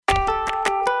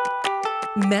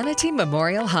Manatee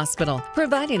Memorial Hospital,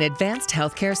 providing advanced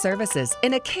healthcare services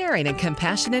in a caring and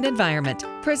compassionate environment,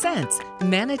 presents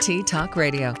Manatee Talk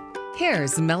Radio.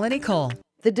 Here's Melanie Cole.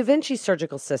 The Da Vinci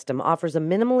surgical system offers a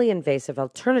minimally invasive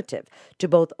alternative to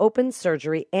both open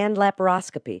surgery and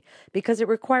laparoscopy because it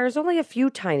requires only a few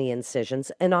tiny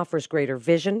incisions and offers greater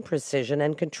vision, precision,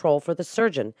 and control for the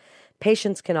surgeon.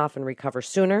 Patients can often recover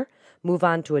sooner, move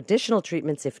on to additional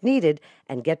treatments if needed,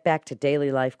 and get back to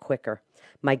daily life quicker.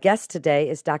 My guest today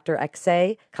is Dr.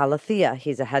 Akshay Kalathia.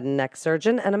 He's a head and neck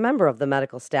surgeon and a member of the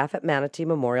medical staff at Manatee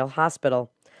Memorial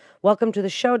Hospital. Welcome to the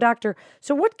show, Doctor.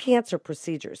 So what cancer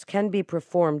procedures can be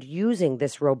performed using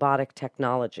this robotic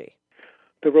technology?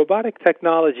 The robotic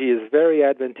technology is very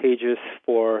advantageous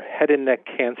for head and neck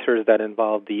cancers that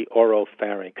involve the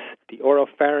oropharynx. The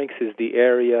oropharynx is the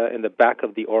area in the back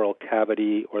of the oral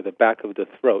cavity or the back of the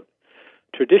throat.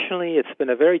 Traditionally, it's been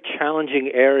a very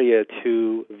challenging area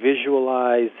to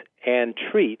visualize and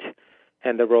treat,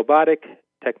 and the robotic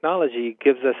technology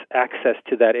gives us access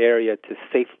to that area to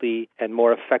safely and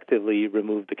more effectively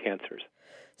remove the cancers.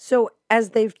 So, as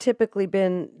they've typically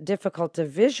been difficult to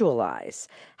visualize,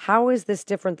 how is this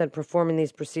different than performing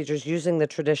these procedures using the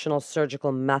traditional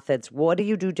surgical methods? What do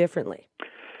you do differently?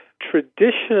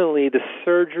 Traditionally, the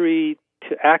surgery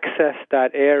to access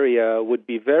that area would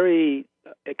be very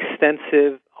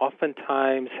extensive,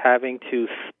 oftentimes having to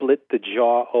split the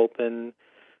jaw open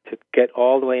to get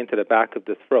all the way into the back of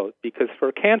the throat, because for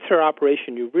a cancer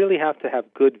operation, you really have to have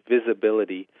good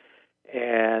visibility.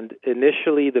 And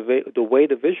initially, the way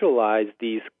to visualize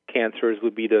these cancers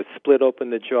would be to split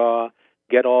open the jaw,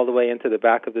 get all the way into the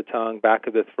back of the tongue, back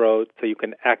of the throat, so you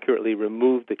can accurately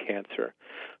remove the cancer.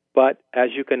 But as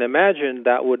you can imagine,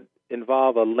 that would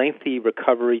involve a lengthy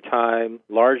recovery time,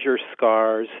 larger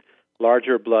scars,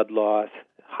 larger blood loss,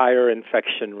 higher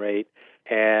infection rate.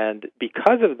 And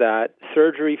because of that,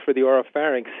 surgery for the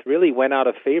oropharynx really went out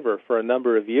of favor for a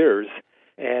number of years,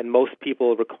 and most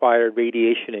people required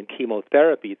radiation and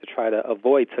chemotherapy to try to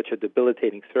avoid such a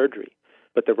debilitating surgery.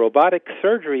 But the robotic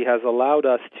surgery has allowed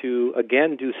us to,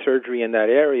 again, do surgery in that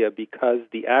area because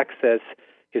the access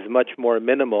is much more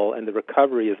minimal and the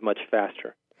recovery is much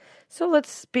faster. So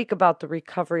let's speak about the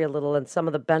recovery a little and some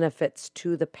of the benefits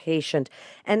to the patient.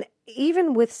 And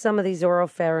even with some of these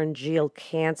oropharyngeal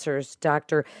cancers,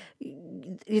 Doctor,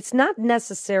 it's not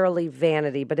necessarily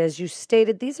vanity, but as you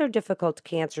stated, these are difficult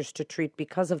cancers to treat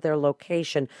because of their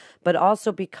location, but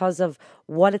also because of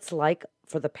what it's like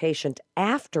for the patient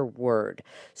afterward.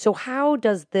 So how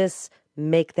does this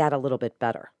make that a little bit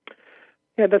better?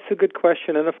 Yeah, that's a good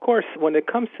question. And of course, when it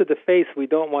comes to the face, we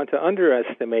don't want to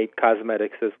underestimate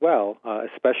cosmetics as well,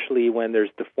 especially when there's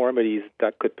deformities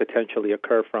that could potentially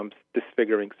occur from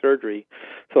disfiguring surgery.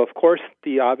 So of course,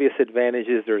 the obvious advantage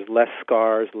is there's less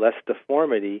scars, less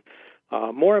deformity.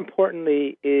 More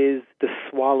importantly is the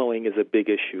swallowing is a big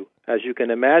issue. As you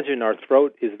can imagine, our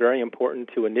throat is very important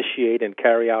to initiate and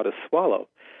carry out a swallow.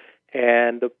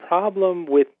 And the problem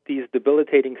with these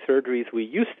debilitating surgeries we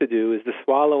used to do is the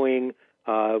swallowing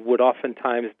would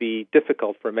oftentimes be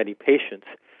difficult for many patients.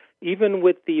 Even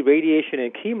with the radiation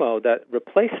and chemo that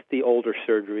replaced the older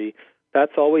surgery,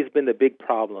 that's always been the big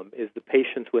problem, is the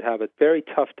patients would have a very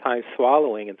tough time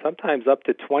swallowing, and sometimes up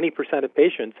to 20% of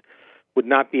patients would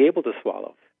not be able to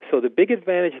swallow. So the big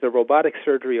advantage the robotic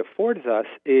surgery affords us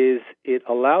is it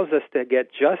allows us to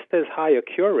get just as high a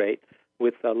cure rate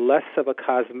with a less of a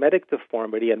cosmetic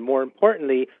deformity and, more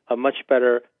importantly, a much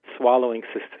better swallowing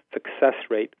success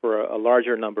rate for a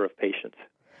larger number of patients.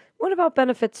 What about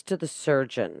benefits to the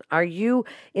surgeon? Are you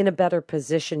in a better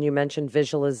position? You mentioned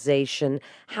visualization.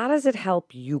 How does it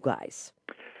help you guys?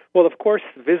 Well, of course,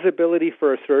 visibility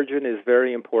for a surgeon is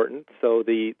very important. So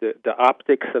the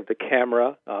optics of the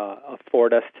camera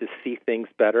afford us to see things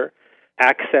better.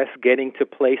 Access, getting to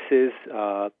places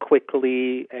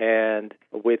quickly and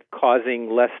with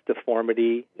causing less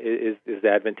deformity is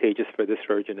advantageous for the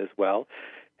surgeon as well.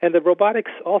 And the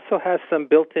robotics also has some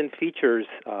built-in features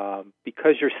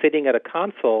because you're sitting at a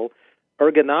console.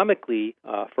 Ergonomically,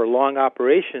 for long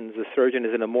operations, the surgeon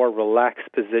is in a more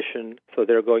relaxed position, so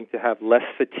they're going to have less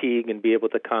fatigue and be able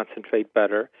to concentrate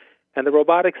better. And the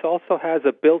robotics also has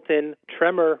a built-in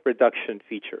tremor reduction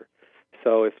feature.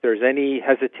 So if there's any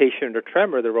hesitation or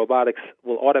tremor, the robotics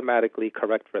will automatically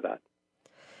correct for that.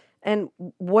 And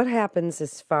what happens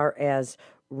as far as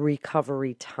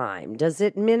recovery time? Does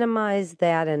it minimize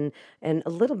that and a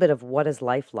little bit of what is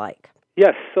life like?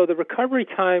 Yes, so the recovery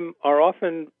time are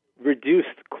often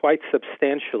reduced quite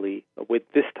substantially with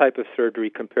this type of surgery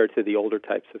compared to the older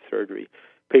types of surgery.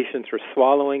 Patients are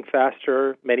swallowing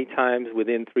faster, many times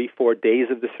within 3-4 days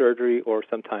of the surgery or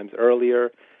sometimes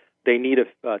earlier. They need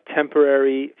a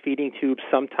temporary feeding tube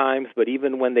sometimes, but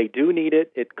even when they do need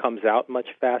it, it comes out much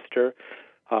faster.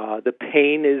 The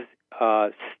pain is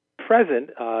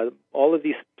present. All of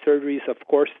these surgeries, of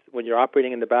course, when you're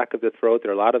operating in the back of the throat,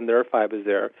 there are a lot of nerve fibers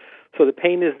there. So the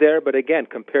pain is there, but again,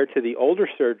 compared to the older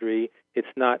surgery, it's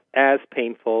not as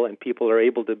painful, and people are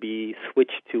able to be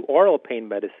switched to oral pain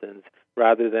medicines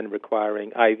rather than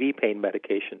requiring IV pain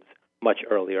medications much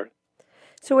earlier.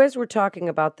 So as we're talking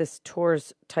about this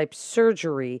TORS-type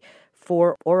surgery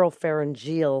for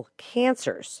oropharyngeal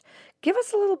cancers, give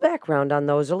us a little background on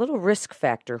those, a little risk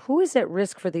factor. Who is at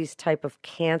risk for these type of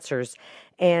cancers,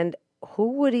 and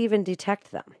who would even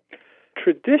detect them?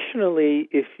 Traditionally,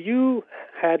 if you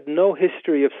had no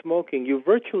history of smoking, you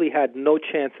virtually had no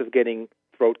chance of getting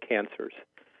throat cancers.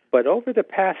 But over the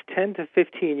past 10 to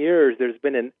 15 years, there's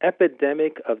been an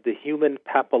epidemic of the human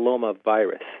papilloma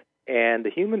virus. And the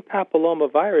human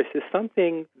papilloma virus is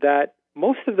something that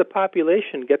most of the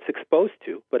population gets exposed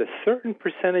to, but a certain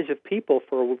percentage of people,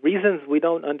 for reasons we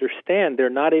don't understand, they're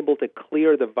not able to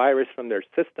clear the virus from their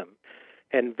system.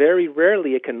 And very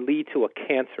rarely it can lead to a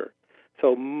cancer.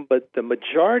 But the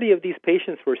majority of these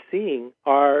patients we're seeing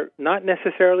are not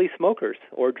necessarily smokers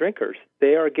or drinkers.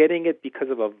 They are getting it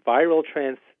because of a viral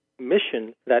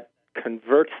transmission that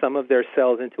converts some of their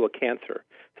cells into a cancer.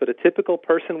 So the typical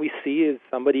person we see is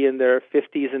somebody in their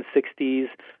 50s and 60s,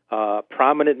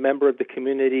 prominent member of the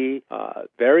community,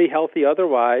 very healthy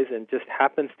otherwise, and just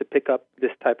happens to pick up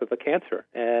this type of a cancer.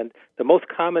 And the most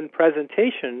common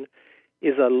presentation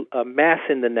is a mass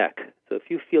in the neck. So if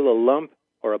you feel a lump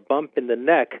or a bump in the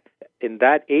neck, in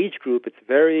that age group, it's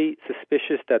very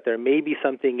suspicious that there may be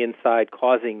something inside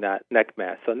causing that neck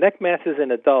mass. So neck masses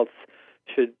in adults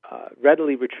should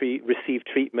readily receive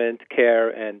treatment,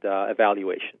 care, and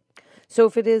evaluation. So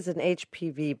if it is an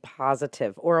HPV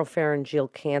positive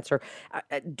oropharyngeal cancer,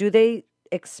 do they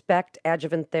expect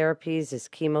adjuvant therapies? Is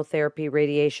chemotherapy,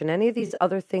 radiation, any of these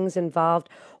other things involved?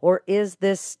 Or is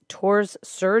this TORS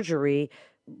surgery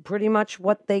pretty much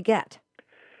what they get?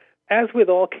 As with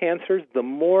all cancers, the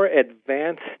more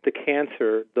advanced the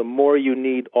cancer, the more you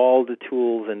need all the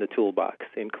tools in the toolbox,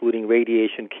 including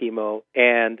radiation, chemo,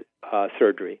 and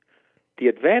surgery. The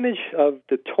advantage of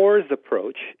the TORS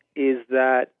approach is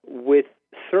that with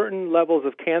certain levels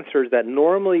of cancers that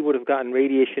normally would have gotten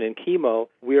radiation and chemo,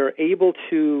 we are able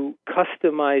to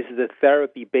customize the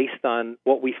therapy based on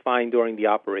what we find during the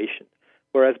operation.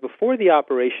 Whereas before the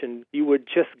operation, you would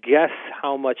just guess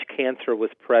how much cancer was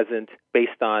present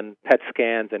based on PET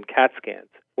scans and CAT scans.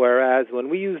 Whereas when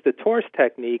we use the TORS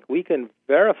technique, we can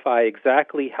verify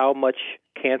exactly how much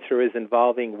cancer is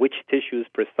involving which tissues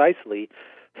precisely.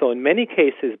 So in many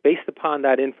cases, based upon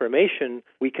that information,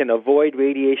 we can avoid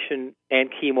radiation and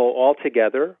chemo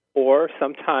altogether, or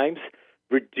sometimes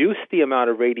reduce the amount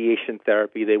of radiation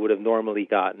therapy they would have normally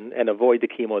gotten and avoid the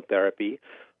chemotherapy.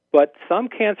 But some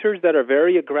cancers that are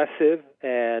very aggressive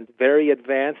and very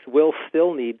advanced will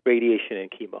still need radiation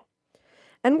and chemo.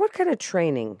 And what kind of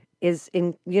training is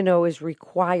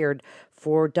required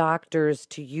for doctors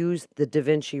to use the Da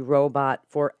Vinci robot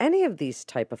for any of these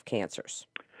type of cancers?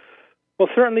 Well,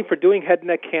 certainly for doing head and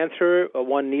neck cancer,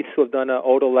 one needs to have done an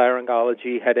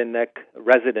otolaryngology head and neck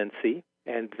residency,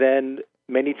 and then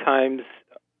many times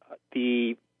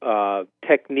the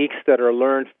techniques that are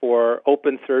learned for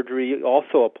open surgery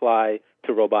also apply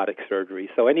to robotic surgery.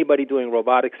 So anybody doing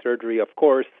robotic surgery, of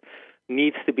course,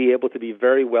 needs to be able to be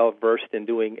very well versed in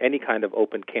doing any kind of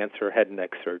open cancer head and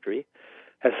neck surgery.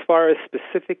 As far as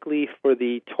specifically for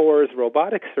the TORS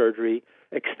robotic surgery,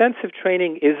 extensive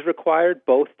training is required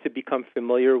both to become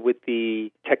familiar with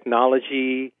the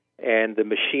technology and the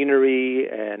machinery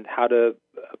and how to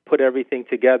put everything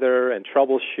together and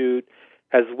troubleshoot,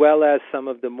 as well as some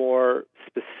of the more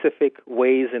specific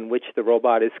ways in which the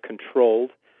robot is controlled,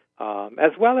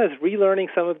 as well as relearning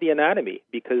some of the anatomy,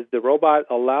 because the robot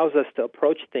allows us to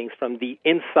approach things from the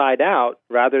inside out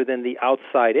rather than the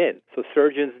outside in. So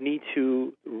surgeons need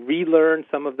to relearn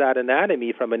some of that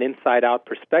anatomy from an inside-out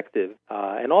perspective.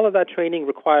 And all of that training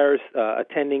requires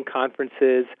attending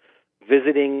conferences,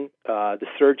 visiting the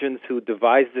surgeons who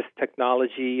devised this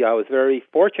technology. I was very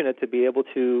fortunate to be able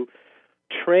to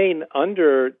train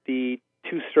under the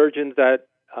two surgeons that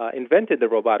invented the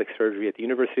robotic surgery at the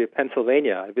University of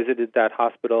Pennsylvania. I visited that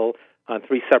hospital on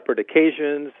 3 separate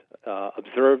occasions,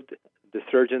 observed the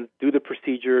surgeons do the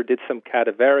procedure, did some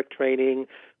cadaveric training,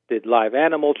 did live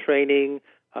animal training,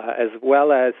 as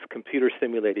well as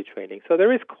computer-simulated training. So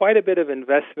there is quite a bit of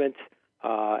investment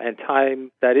and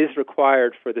time that is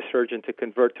required for the surgeon to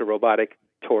convert to robotic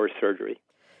TORS surgery.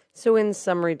 So, in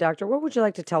summary, doctor, what would you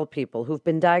like to tell people who've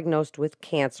been diagnosed with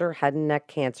cancer, head and neck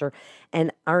cancer,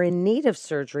 and are in need of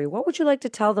surgery? What would you like to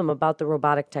tell them about the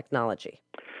robotic technology?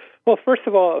 Well, first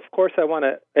of all, of course, I want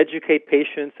to educate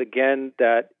patients again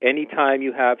that anytime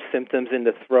you have symptoms in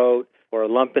the throat or a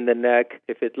lump in the neck,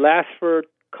 if it lasts for a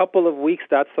couple of weeks,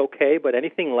 that's okay, but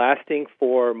anything lasting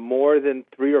for more than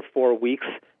 3 or 4 weeks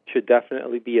should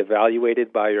definitely be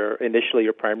evaluated by initially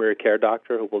your primary care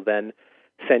doctor, who will then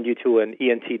send you to an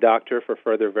ENT doctor for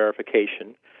further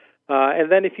verification.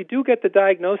 And then if you do get the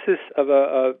diagnosis of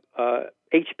a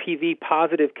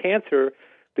HPV-positive cancer,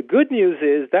 the good news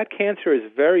is that cancer is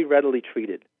very readily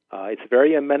treated. It's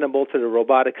very amenable to the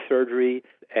robotic surgery,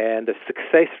 and the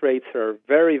success rates are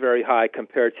very, very high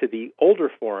compared to the older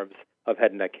forms of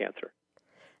head and neck cancer.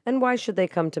 And why should they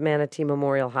come to Manatee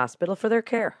Memorial Hospital for their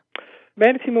care?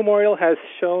 Manatee Memorial has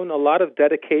shown a lot of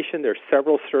dedication. There are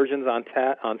several surgeons on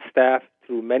staff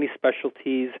through many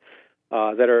specialties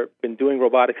that have been doing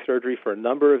robotic surgery for a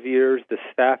number of years. The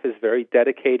staff is very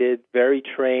dedicated, very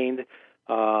trained.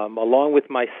 Along with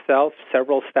myself,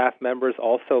 several staff members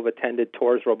also have attended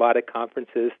TORS robotic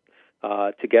conferences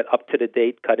to get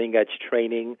up-to-the-date, cutting-edge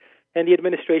training. And the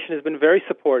administration has been very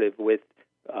supportive with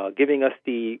giving us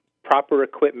the proper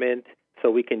equipment so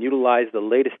we can utilize the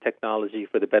latest technology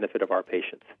for the benefit of our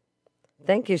patients.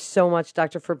 Thank you so much,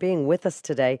 Doctor, for being with us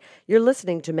today. You're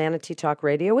listening to Manatee Talk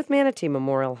Radio with Manatee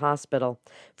Memorial Hospital.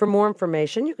 For more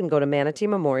information, you can go to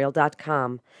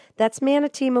manateememorial.com. That's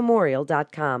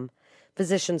manateememorial.com.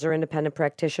 Physicians are independent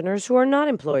practitioners who are not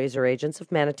employees or agents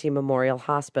of Manatee Memorial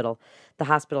Hospital. The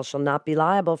hospital shall not be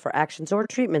liable for actions or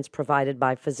treatments provided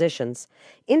by physicians.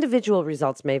 Individual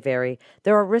results may vary.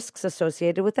 There are risks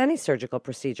associated with any surgical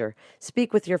procedure.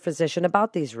 Speak with your physician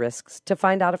about these risks to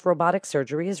find out if robotic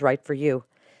surgery is right for you.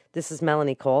 This is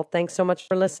Melanie Cole. Thanks so much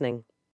for listening.